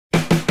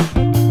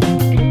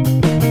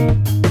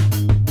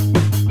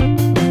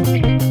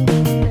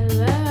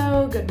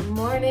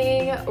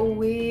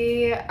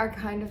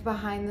kind of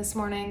behind this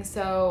morning,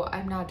 so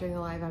I'm not doing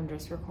a live, I'm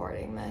just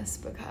recording this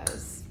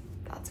because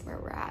that's where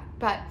we're at.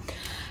 But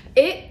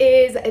it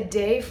is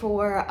day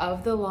 4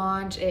 of the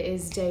launch. It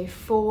is day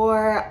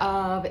 4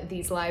 of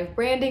these live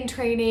branding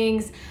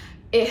trainings.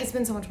 It has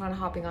been so much fun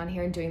hopping on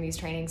here and doing these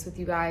trainings with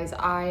you guys.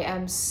 I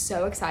am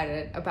so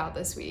excited about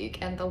this week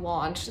and the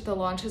launch. The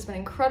launch has been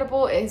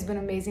incredible. It has been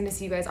amazing to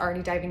see you guys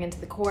already diving into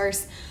the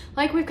course.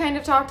 Like we've kind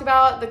of talked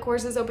about, the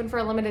course is open for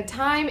a limited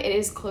time. It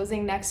is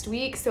closing next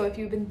week. So if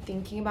you've been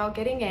thinking about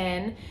getting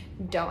in,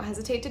 don't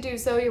hesitate to do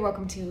so. You're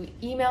welcome to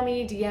email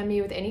me, DM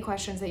me with any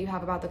questions that you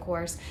have about the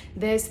course.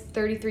 This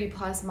 33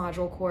 plus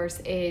module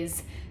course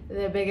is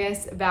the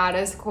biggest,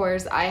 baddest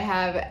course I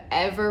have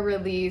ever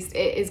released.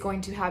 It is going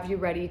to have you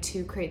ready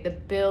to create the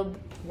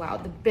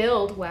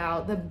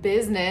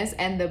business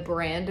and the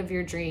brand of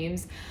your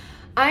dreams.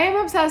 I am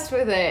obsessed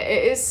with it.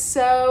 It is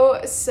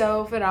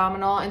so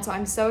phenomenal. And so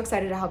I'm so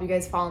excited to help you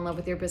guys fall in love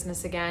with your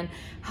business again,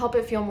 help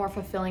it feel more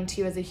fulfilling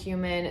to you as a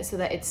human so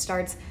that it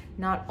starts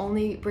not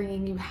only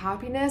bringing you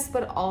happiness,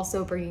 but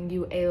also bringing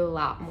you a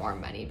lot more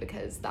money,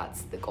 because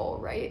that's the goal,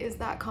 right? Is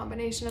that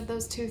combination of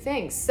those two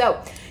things.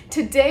 So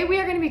today we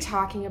are going to be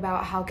talking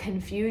about how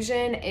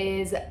confusion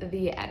is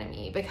the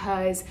enemy,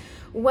 because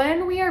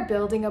when we are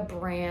building a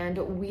brand,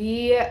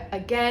 we've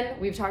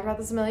talked about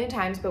this a million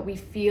times, but we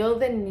feel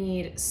the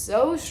need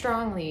so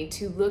strongly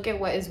to look at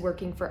what is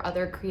working for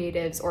other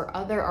creatives or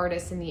other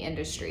artists in the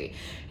industry.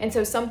 And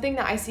so something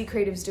that I see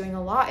creatives doing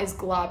a lot is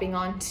globbing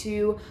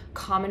onto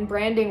common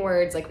branding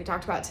words like we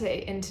talked about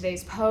today in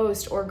today's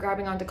post, or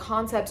grabbing onto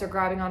concepts, or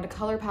grabbing onto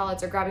color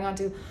palettes, or grabbing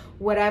onto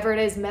whatever it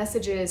is,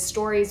 messages,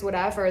 stories,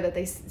 whatever that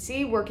they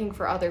see working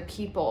for other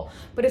people.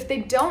 But if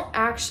they don't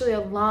actually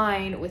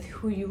align with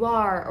who you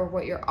are or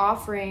what you're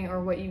offering or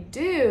what you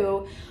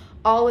do,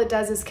 all it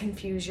does is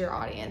confuse your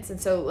audience. And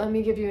so let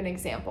me give you an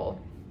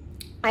example.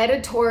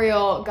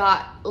 Editorial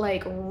got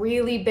like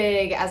really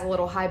big as a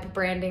little hype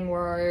branding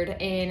word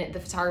in the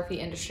photography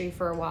industry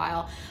for a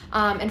while.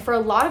 And for a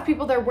lot of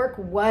people, their work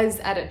was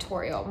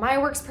editorial. My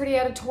work's pretty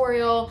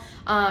editorial.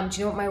 Do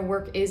you know what my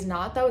work is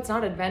not though? It's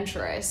not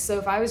adventurous. So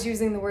if I was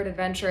using the word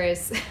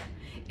adventurous,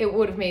 it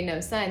would have made no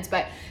sense.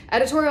 But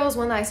editorial is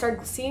one that I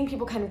started seeing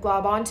people kind of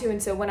glob onto.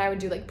 And so when I would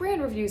do like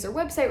brand reviews or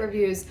website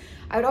reviews,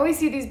 I would always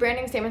see these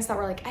branding statements that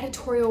were like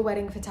editorial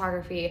wedding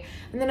photography.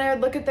 And then I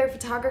would look at their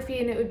photography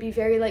and it would be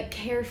very like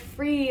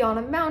carefree on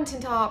a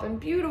mountaintop and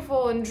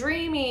beautiful and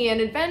dreamy and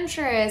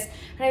adventurous.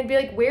 And I'd be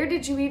like, where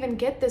did you even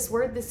get this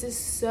word? This is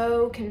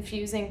so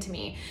confusing to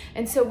me.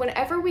 And so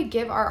whenever we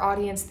give our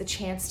audience the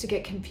chance to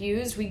get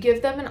confused, we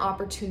give them an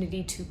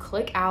opportunity to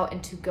click out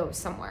and to go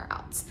somewhere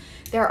else.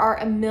 There are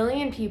a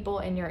million people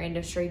in your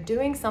industry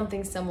doing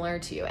something similar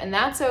to you. And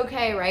that's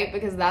okay, right?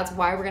 Because that's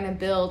why we're going to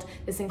build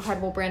this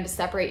incredible brand to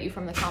separate you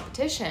from the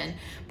competition.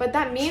 But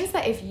that means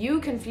that if you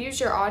confuse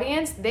your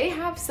audience, they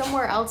have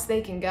somewhere else they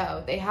can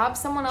go. They have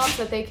someone else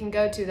that they can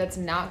go to that's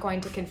not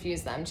going to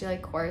confuse them. Do you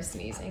like Cora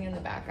sneezing in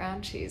the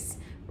background? She's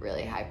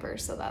really hyper,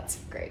 so that's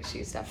great.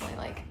 She's definitely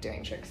like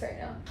doing tricks right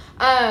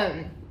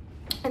now.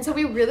 And so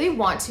we really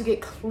want to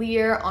get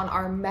clear on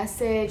our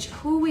message,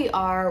 who we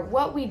are,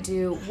 what we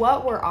do,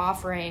 what we're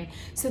offering,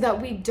 so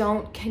that we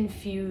don't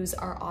confuse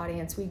our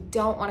audience. We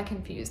don't want to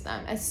confuse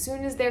them. As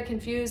soon as they're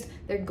confused,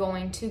 they're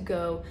going to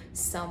go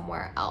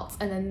somewhere else.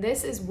 And then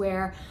this is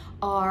where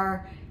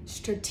our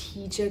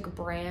strategic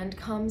brand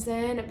comes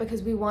in,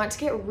 because we want to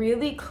get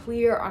really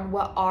clear on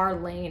what our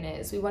lane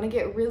is. We want to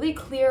get really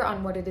clear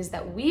on what it is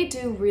that we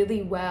do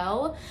really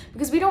well,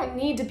 because we don't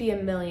need to be a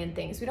million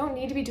things. We don't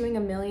need to be doing a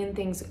million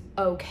things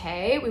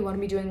okay. We want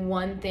to be doing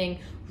one thing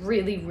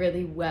really,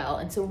 really well.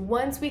 And so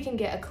once we can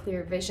get a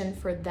clear vision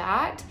for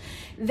that,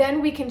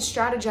 then we can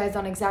strategize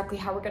on exactly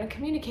how we're going to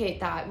communicate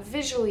that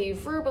visually,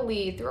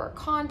 verbally, through our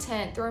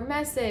content, through our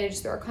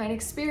message, through our client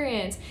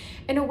experience,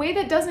 in a way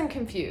that doesn't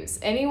confuse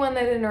anyone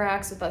that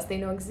interacts with us. They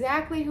know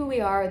exactly who we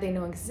are. They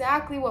know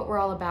exactly what we're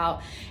all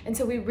about. And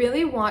so we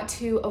really want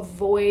to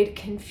avoid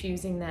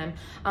confusing them.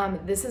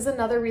 This is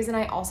another reason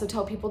I also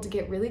tell people to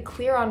get really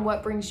clear on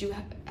what brings you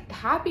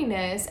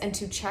happiness, and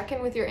to check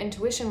in with your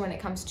intuition when it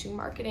comes to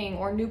marketing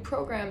or new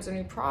programs or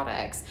new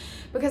products.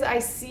 Because I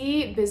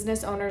see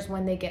business owners,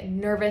 when they get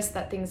nervous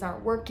that things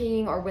aren't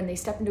working, or when they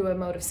step into a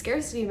mode of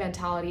scarcity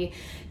mentality,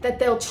 that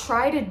they'll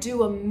try to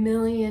do a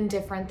million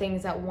different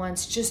things at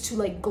once just to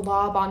like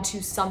glob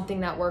onto something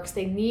that works.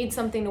 They need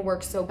something to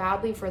work so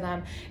badly for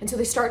them, and so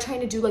they start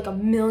trying to do like a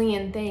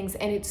million things,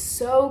 and it's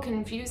so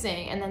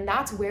confusing. And then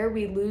that's where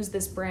we lose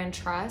this brand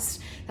trust.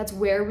 That's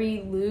where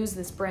we lose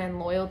this brand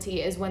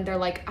loyalty, is when they're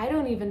like, I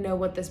don't even know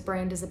what this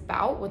brand is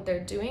about, what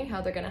they're doing,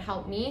 how they're going to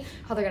help me,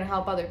 how they're going to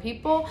help other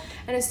people.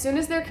 And as soon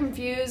as they're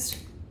confused,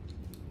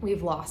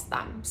 we've lost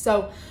them.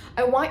 So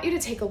I want you to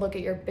take a look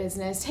at your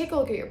business, take a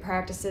look at your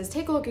practices,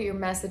 take a look at your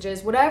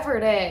messages, whatever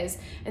it is,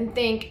 and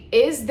think,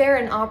 is there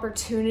an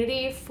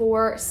opportunity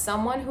for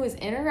someone who is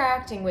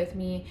interacting with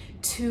me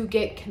to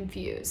get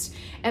confused?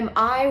 Am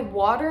I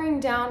watering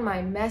down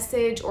my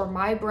message or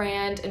my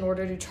brand in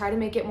order to try to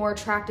make it more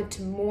attractive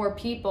to more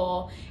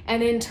people,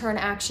 and in turn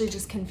actually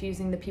just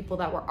confusing the people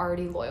that were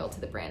already loyal to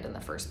the brand in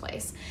the first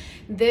place?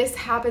 This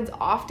happens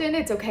often.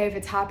 It's okay if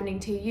it's happening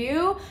to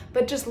you,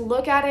 but just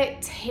look at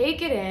it,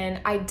 take it in,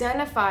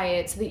 identify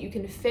it so that you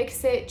can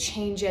fix it,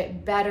 change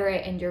it, better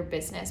it in your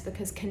business,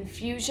 because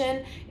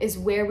confusion is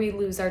where we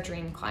lose our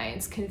dream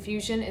clients.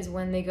 Confusion is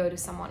when they go to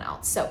someone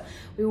else. So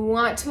we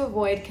want to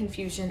avoid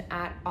confusion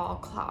at all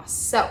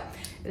costs. So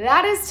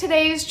that is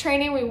today's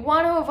training. We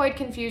want to avoid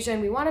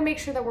confusion. We want to make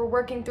sure that we're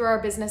working through our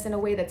business in a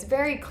way that's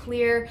very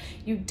clear.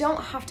 You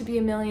don't have to be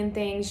a million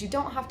things. You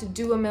don't have to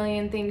do a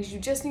million things. You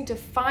just need to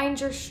find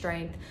your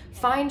strength,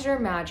 find your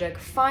magic,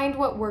 find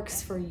what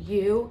works for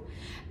you,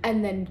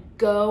 and then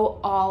go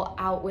all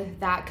out with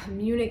that,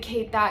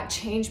 communicate that,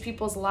 change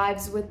people's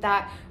lives with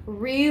that,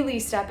 really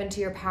step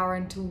into your power,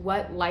 into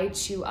what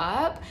lights you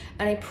up,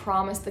 and I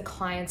promise the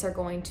clients are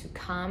going to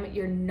come.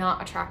 You're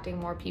not attracting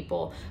more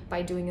people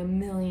by doing a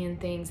million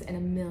things in a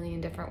million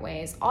different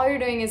ways. All you're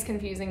doing is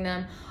confusing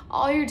them.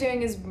 All you're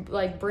doing is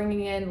like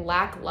bringing in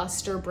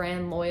lackluster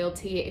brand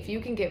loyalty. If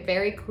you can get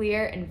very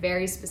clear and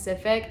very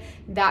specific,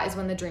 that is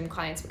when the dream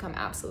clients become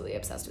absolutely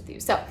obsessed with you.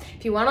 So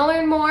if you want to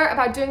learn more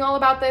about doing all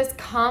about this,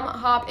 come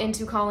hop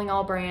into Calling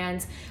All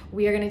Brands.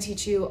 We are going to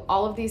teach you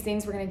all of these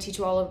things. We're going to teach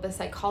you all of the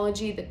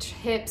psychology, the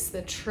tips,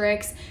 the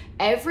tricks,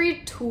 every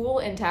tool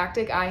and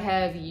tactic I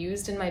have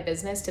used in my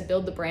business to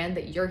build the brand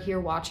that you're here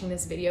watching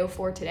this video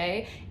for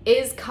today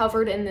is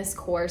covered in this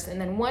course.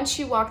 And then once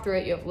you walk through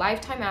it, you have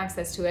lifetime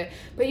access to it,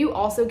 but you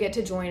also get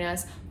to join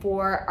us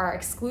for our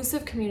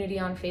exclusive community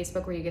on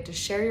Facebook where you get to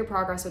share your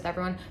progress with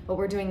everyone. But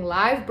we're doing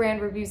live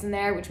brand reviews in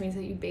there, which means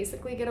that you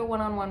basically get a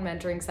one-on-one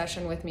mentoring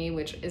session with me,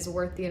 which is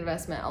worth the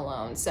investment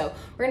alone. So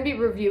we're going to be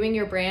reviewing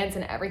your brands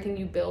and everything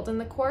you build in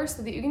the course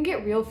so that you can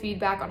get real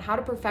feedback on how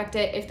to perfect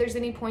it, if there's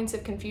any points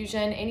of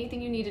confusion,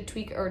 anything you need to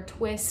tweak or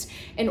twist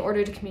in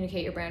order to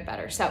communicate your brand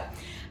better. So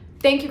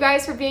thank you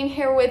guys for being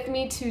here with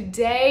me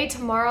today.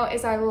 Tomorrow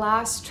is our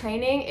last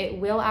training. It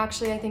will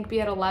actually, I think,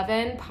 be at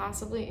 11,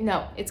 possibly.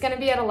 No, it's going to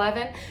be at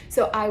 11.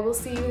 So I will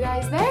see you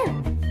guys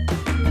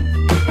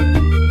there.